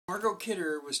Margot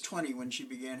Kidder was 20 when she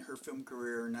began her film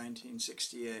career in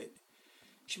 1968.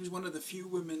 She was one of the few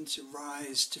women to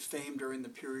rise to fame during the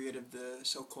period of the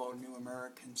so-called New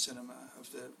American cinema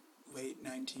of the late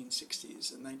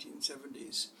 1960s and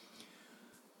 1970s.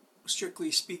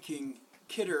 Strictly speaking,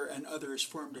 Kidder and others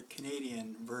formed a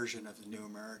Canadian version of the New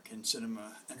American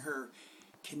cinema, and her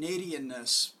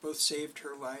Canadianness both saved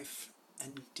her life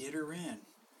and did her in,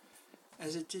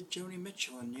 as it did Joni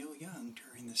Mitchell and Neil Young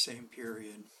during the same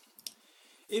period.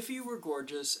 If you were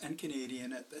gorgeous and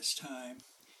Canadian at this time,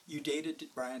 you dated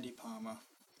Brian De Palma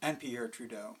and Pierre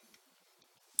Trudeau,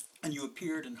 and you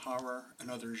appeared in horror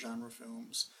and other genre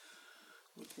films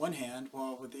with one hand,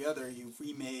 while with the other you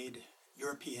remade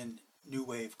European New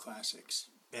Wave classics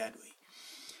badly.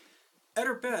 At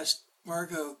her best,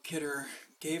 Margot Kidder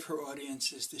gave her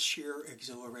audiences the sheer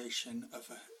exhilaration of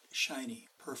a shiny,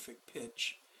 perfect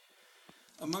pitch.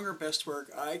 Among her best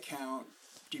work, I count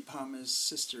De Palma's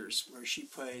Sisters, where she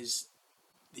plays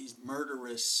these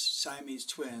murderous Siamese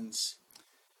twins.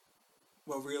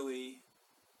 Well, really,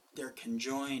 they're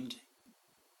conjoined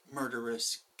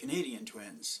murderous Canadian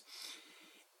twins.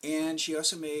 And she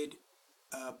also made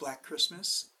Black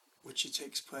Christmas, which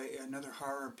takes place, another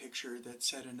horror picture that's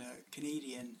set in a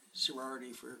Canadian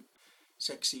sorority for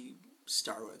sexy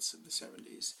starlets of the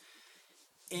 70s.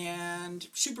 And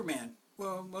Superman.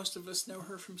 Well, most of us know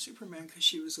her from Superman because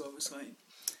she was Lois Lane.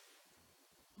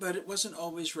 But it wasn't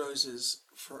always roses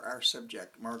for our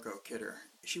subject, Margot Kidder.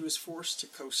 She was forced to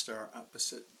co-star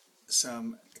opposite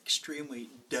some extremely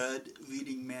dud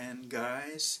leading man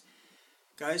guys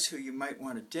who you might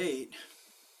want to date,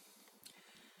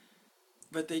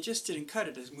 but they just didn't cut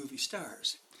it as movie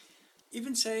stars.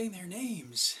 Even saying their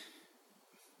names,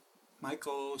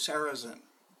 Michael Sarrazin,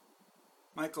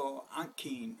 Michael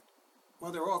Ankeen,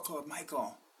 well, they're all called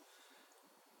Michael.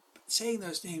 But saying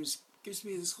those names gives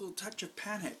me this little touch of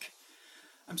panic.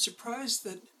 I'm surprised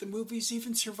that the movies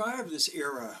even survived this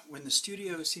era when the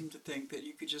studios seemed to think that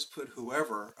you could just put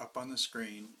whoever up on the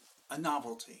screen, a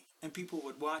novelty, and people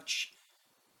would watch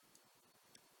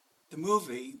the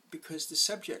movie because the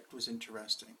subject was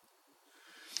interesting.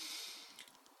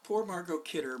 Poor Margot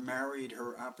Kidder married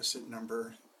her opposite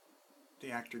number, the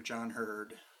actor John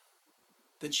Hurd.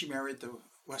 Then she married the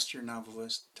Western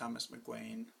novelist Thomas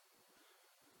McGuane.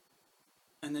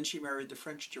 And then she married the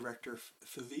French director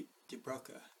Philippe de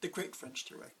Broca, the great French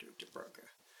director de Broca.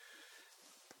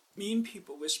 Mean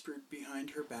people whispered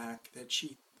behind her back that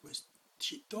she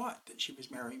thought that she was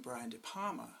marrying Brian De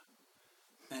Palma,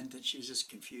 and that she was just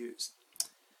confused.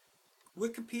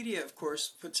 Wikipedia, of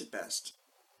course, puts it best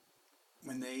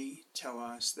when they tell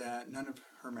us that none of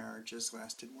her marriages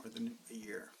lasted more than a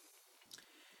year.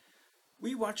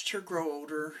 We watched her grow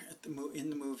older in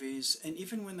the movies, and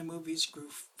even when the movies grew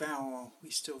foul,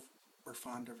 we still were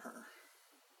fond of her.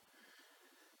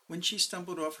 When she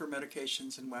stumbled off her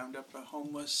medications and wound up a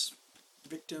homeless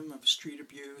victim of street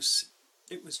abuse,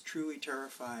 it was truly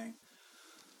terrifying.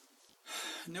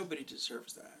 Nobody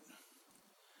deserves that.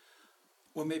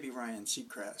 Well, maybe Ryan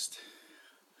Seacrest.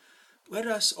 Let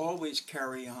us always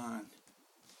carry on,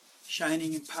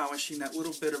 shining and polishing that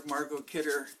little bit of Margot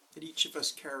Kidder that each of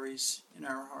us carries in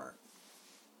our heart.